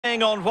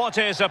playing on what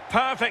is a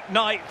perfect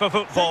night for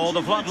football,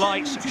 the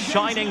floodlights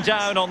shining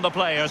down on the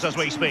players as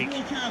we speak.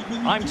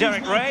 I'm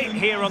Derek Ray,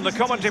 here on the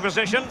commentary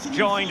position,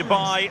 joined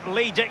by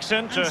Lee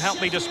Dixon to help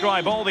me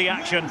describe all the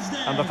action,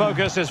 and the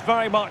focus is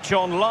very much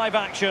on live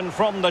action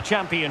from the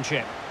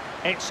Championship.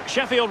 It's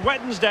Sheffield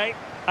Wednesday,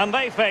 and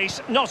they face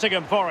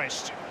Nottingham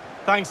Forest.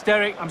 Thanks,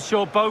 Derek. I'm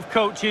sure both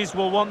coaches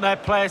will want their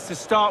players to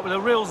start with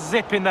a real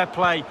zip in their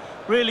play,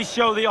 really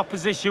show the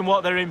opposition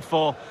what they're in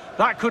for.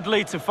 That could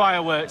lead to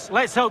fireworks.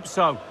 Let's hope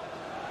so.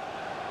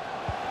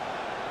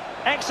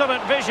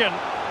 Excellent vision.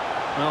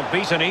 Well,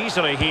 beaten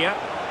easily here.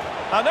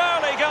 An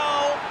early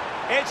goal.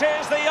 It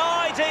is the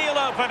ideal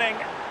opening.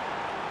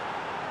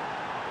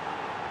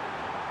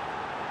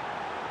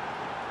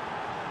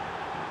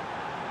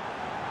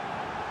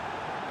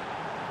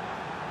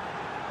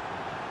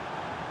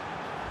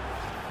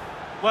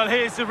 Well,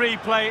 here's the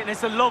replay, and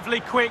it's a lovely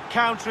quick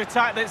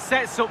counter-attack that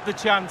sets up the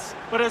chance.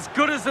 But as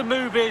good as the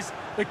move is,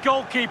 the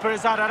goalkeeper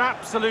has had an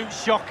absolute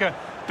shocker.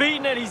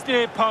 Beaten at his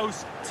near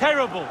post.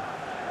 Terrible.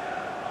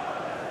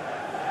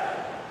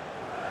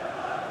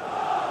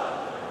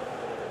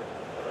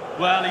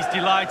 Well, he's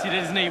delighted,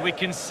 isn't he? We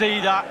can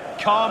see that.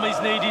 Calm is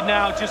needed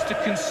now just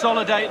to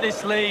consolidate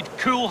this lead.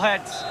 Cool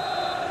heads.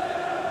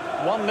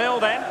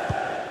 1-0 then.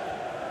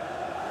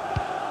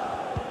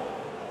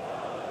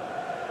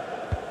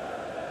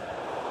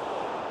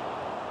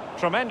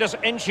 Tremendous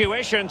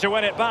intuition to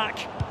win it back.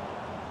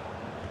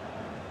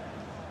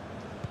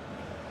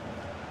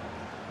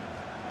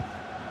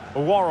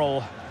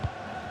 Worrell.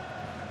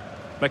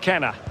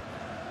 McKenna.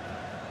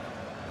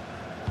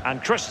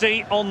 And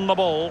Christie on the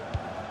ball.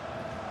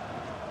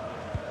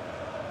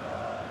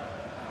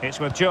 It's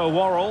with Joe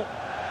Worrell.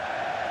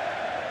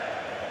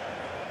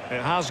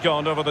 It has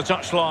gone over the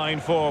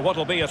touchline for what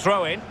will be a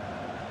throw-in.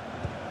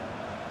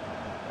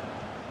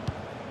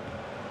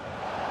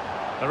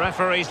 The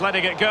referee's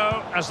letting it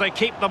go as they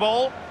keep the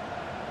ball.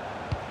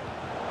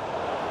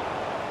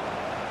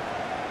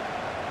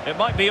 It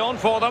might be on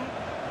for them.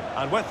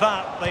 And with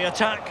that, the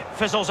attack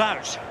fizzles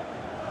out.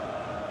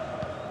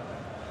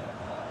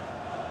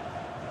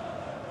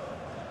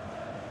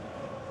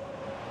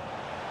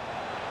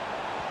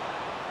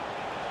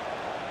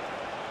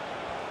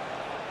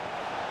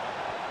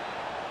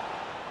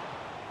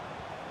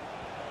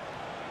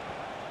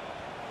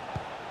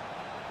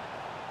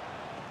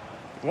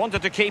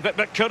 Wanted to keep it,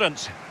 but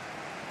couldn't.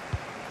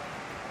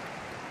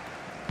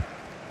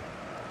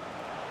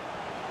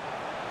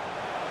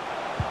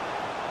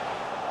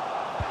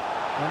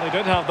 Well, they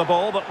did have the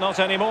ball, but not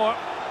anymore.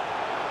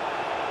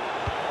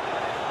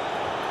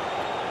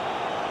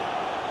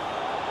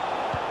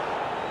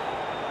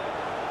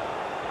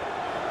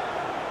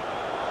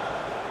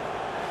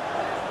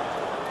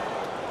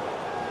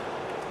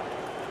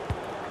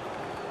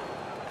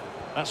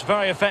 That's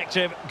very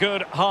effective,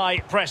 good high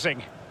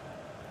pressing.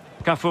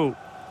 Cafu.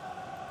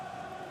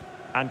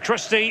 And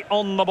Christie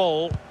on the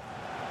ball.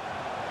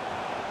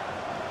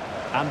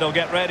 And they'll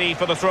get ready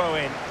for the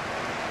throw-in.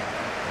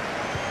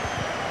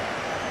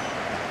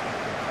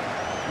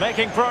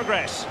 Making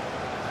progress.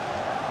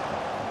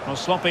 Well,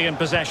 sloppy in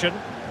possession.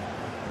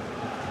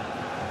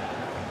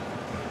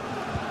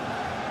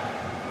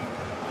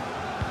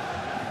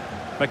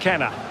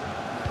 McKenna.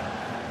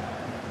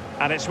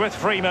 And it's with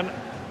Freeman.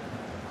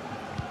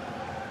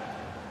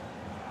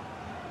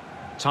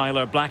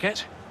 Tyler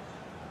Blackett.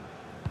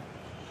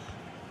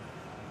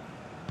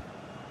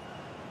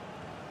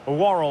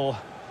 Worrell.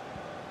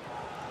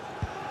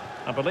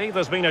 I believe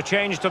there's been a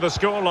change to the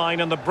scoreline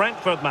in the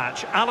Brentford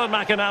match. Alan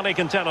McInally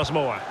can tell us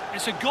more.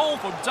 It's a goal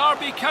for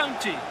Derby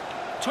County.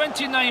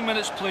 29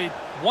 minutes played,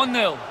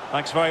 1-0.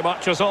 Thanks very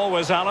much as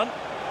always, Alan.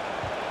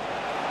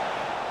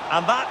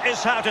 And that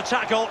is how to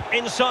tackle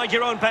inside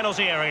your own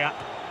penalty area.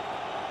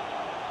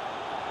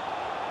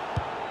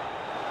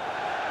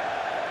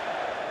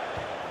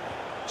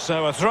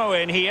 So a throw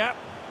in here.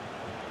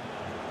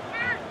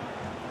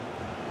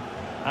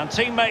 And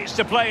teammates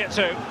to play it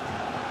to.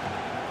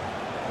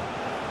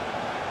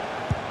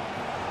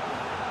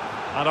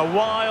 And a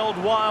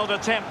wild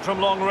attempt from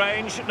long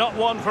range. Not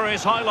one for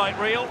his highlight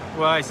reel.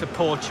 Well, it's a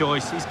poor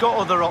choice. He's got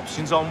other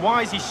options on.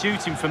 Why is he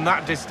shooting from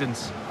that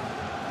distance?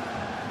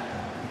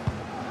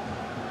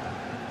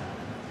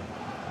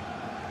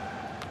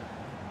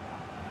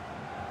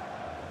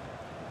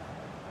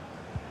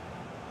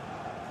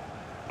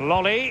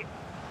 Lolly.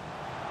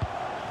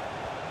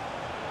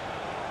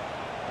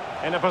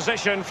 In a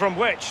position from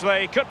which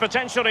they could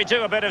potentially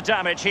do a bit of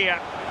damage here.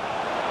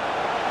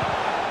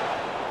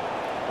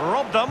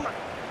 Robbed them.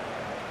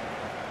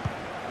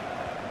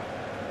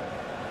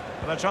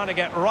 And they're trying to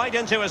get right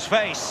into his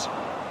face.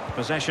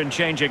 Possession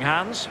changing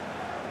hands.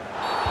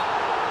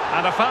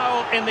 And a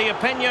foul in the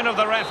opinion of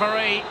the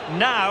referee.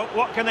 Now,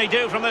 what can they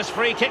do from this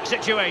free kick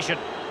situation?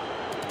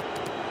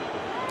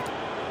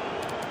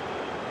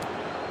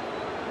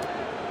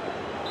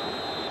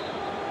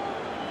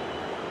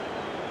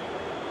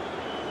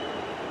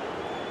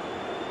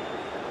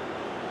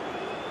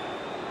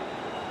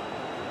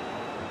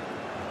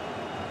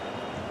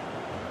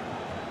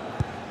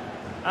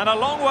 And a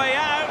long way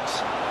out.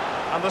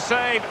 And the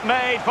save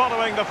made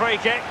following the free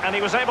kick, and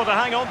he was able to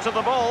hang on to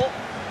the ball.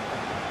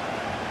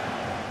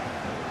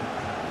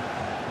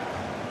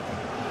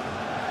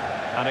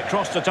 And it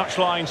crossed the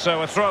touchline,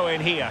 so a throw in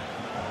here.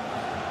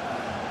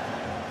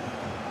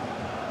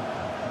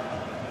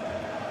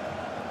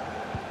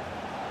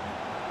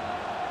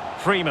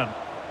 Freeman.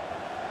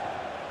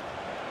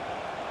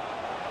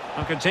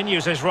 And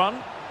continues his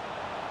run.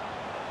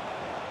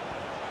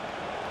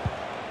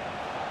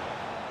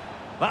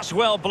 That's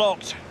well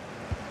blocked.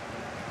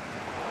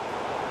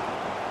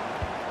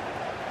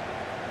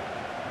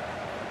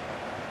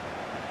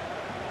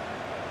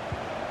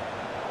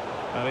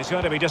 Well, he's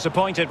going to be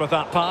disappointed with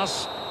that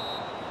pass.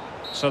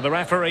 So the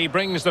referee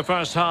brings the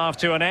first half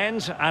to an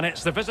end, and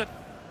it's the visit.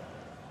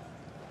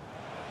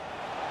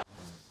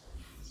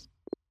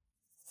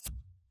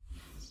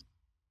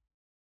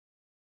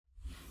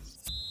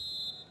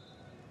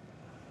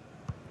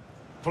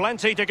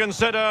 Plenty to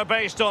consider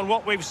based on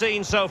what we've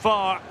seen so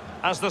far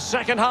as the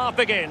second half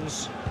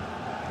begins.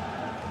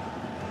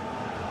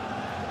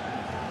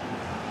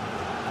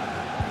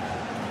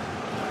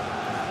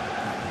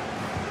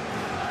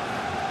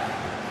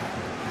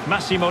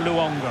 Massimo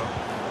Luongo.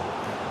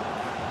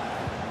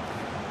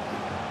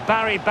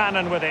 Barry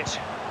Bannon with it.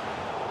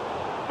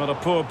 But a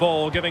poor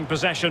ball, giving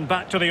possession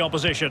back to the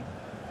opposition.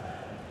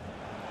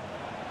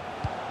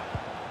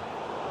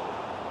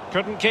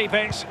 Couldn't keep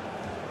it.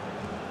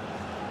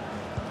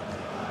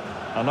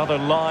 Another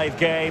live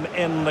game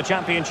in the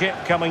Championship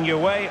coming your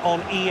way on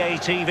EA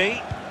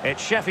TV.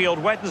 It's Sheffield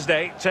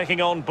Wednesday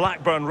taking on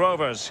Blackburn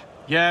Rovers.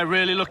 Yeah,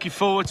 really looking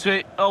forward to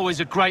it.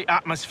 Always a great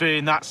atmosphere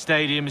in that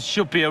stadium. It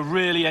should be a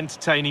really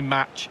entertaining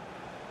match.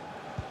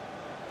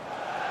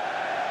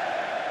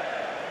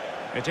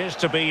 It is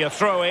to be a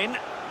throw-in.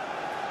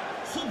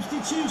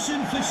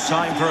 Substitution for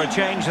Time for a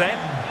change then.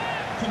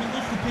 Coming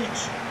off the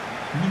pitch,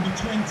 number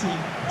 20,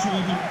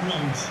 Jordan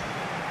Rhodes.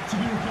 To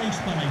be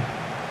replaced by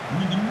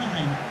number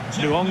 9,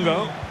 Jack Luongo.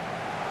 Miller.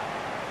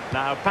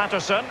 Now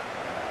Patterson.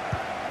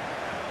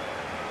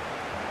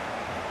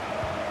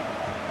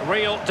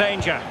 Real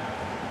danger.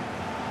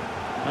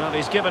 Well,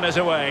 he's given us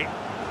away.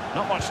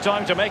 Not much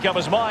time to make up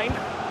his mind.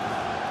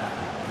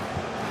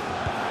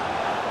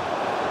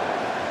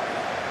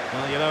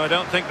 Well, you know, I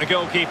don't think the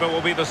goalkeeper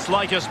will be the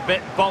slightest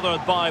bit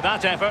bothered by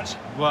that effort.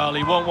 Well,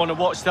 he won't want to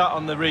watch that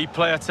on the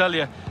replay, I tell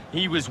you.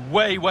 He was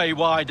way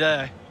wide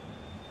there.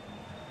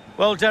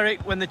 Well,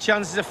 Derek, when the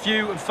chances are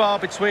few and far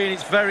between,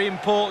 it's very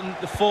important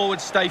the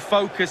forwards stay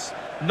focused.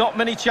 Not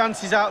many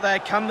chances out there.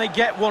 Can they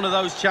get one of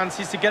those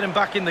chances to get them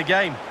back in the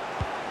game?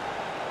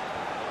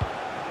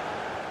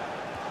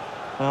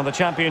 Well, the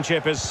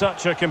Championship is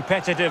such a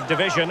competitive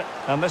division,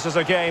 and this is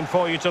a game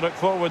for you to look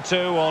forward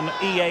to on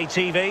EA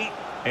TV.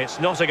 It's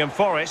Nottingham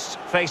Forest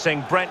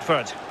facing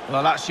Brentford.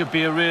 Well, that should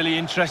be a really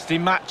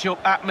interesting match-up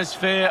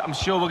atmosphere. I'm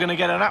sure we're going to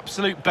get an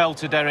absolute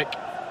belter, Derek.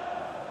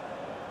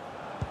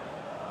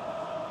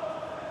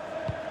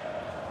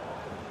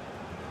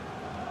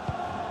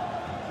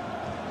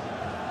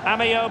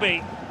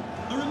 Amiobi.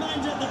 A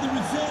reminder that the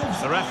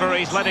reserves... The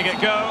referee's letting it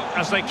go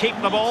as they keep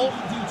the ball,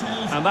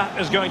 and that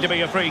is going to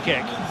be a free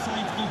kick.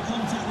 Website or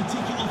contact the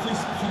ticket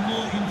office for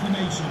more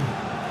information.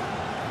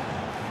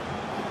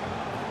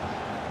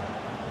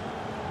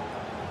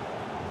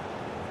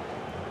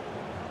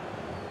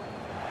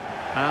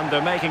 And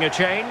they're making a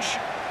change.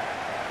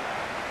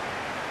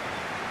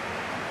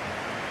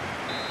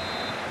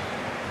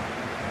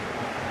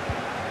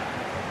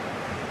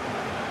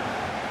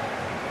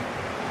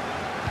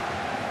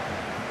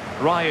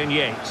 Ryan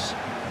Yates.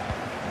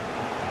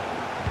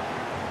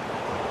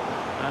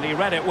 And he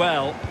read it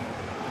well.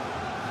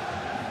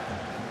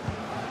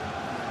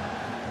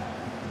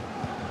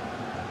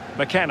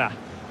 McKenna.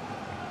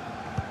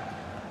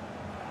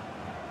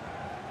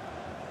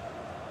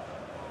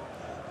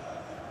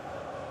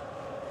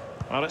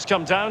 Well, it's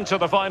come down to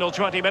the final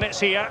 20 minutes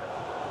here.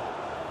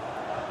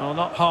 Well,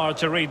 not hard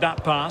to read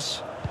that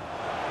pass.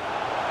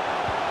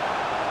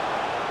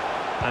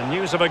 And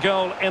news of a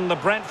goal in the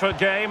Brentford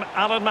game.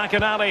 Alan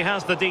McInally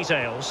has the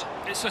details.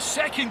 It's a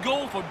second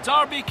goal for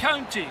Derby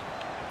County.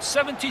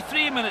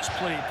 73 minutes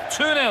played,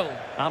 2-0.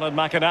 Alan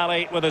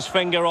McInally with his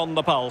finger on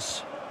the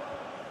pulse.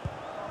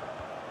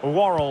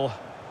 Worrell.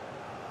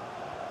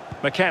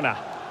 McKenna.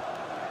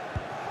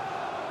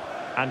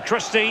 And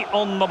Christie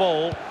on the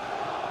ball.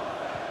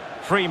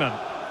 Freeman.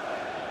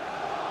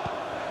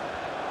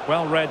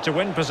 Well read to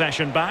win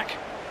possession back.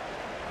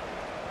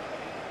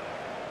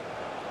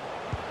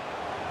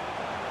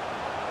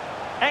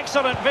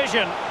 Excellent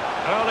vision.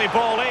 Early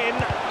ball in.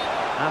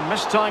 And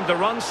mistimed the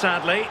run,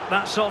 sadly.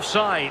 That's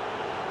offside.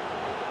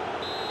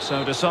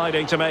 So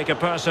deciding to make a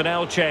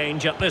personnel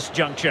change at this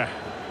juncture.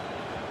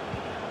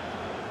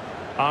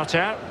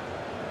 Arter.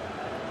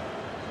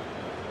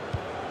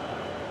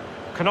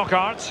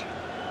 Knockart.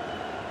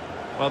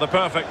 Well, the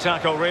perfect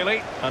tackle,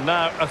 really. And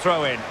now a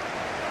throw-in.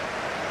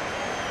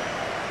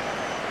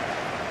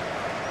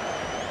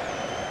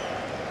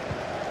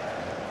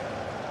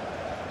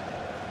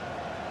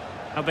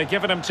 Have they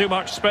given him too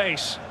much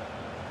space?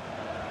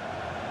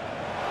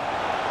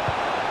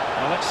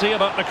 Well, Let's see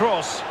about the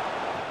cross.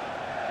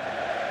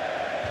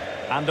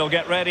 And they'll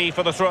get ready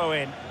for the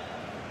throw-in.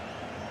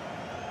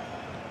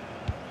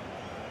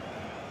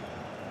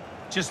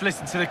 Just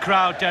listen to the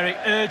crowd, Derek,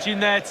 urging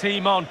their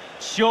team on.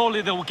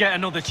 Surely they'll get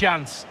another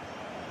chance.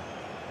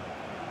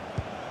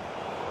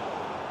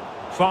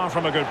 Far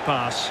from a good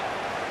pass.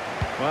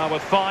 Well,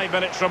 with 5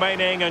 minutes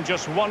remaining and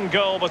just one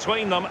goal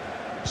between them,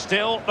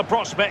 still the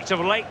prospect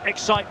of late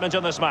excitement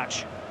in this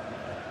match.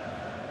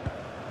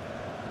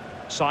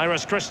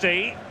 Cyrus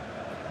Christie.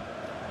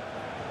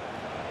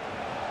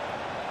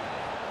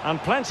 And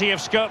plenty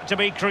of scope to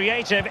be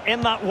creative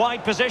in that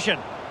wide position.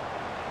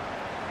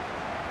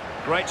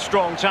 Great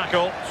strong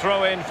tackle,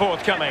 throw in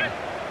forthcoming.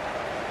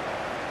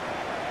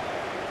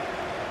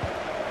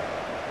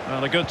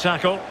 Well, a good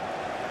tackle.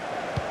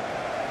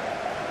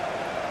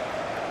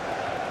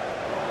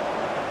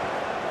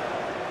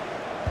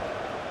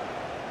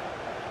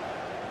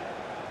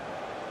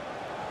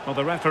 Well,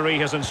 the referee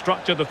has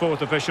instructed the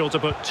fourth official to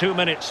put 2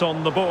 minutes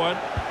on the board.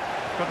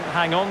 Couldn't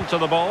hang on to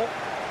the ball.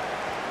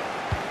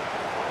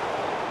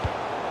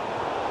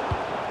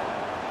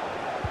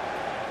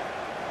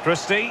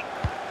 Christie.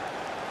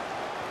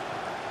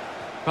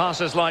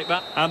 Passes like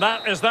that. And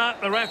that is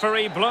that. The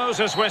referee blows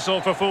his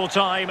whistle for full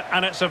time,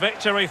 and it's a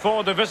victory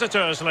for the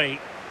visitors, Lee.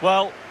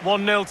 Well,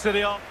 1-0 to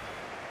the off.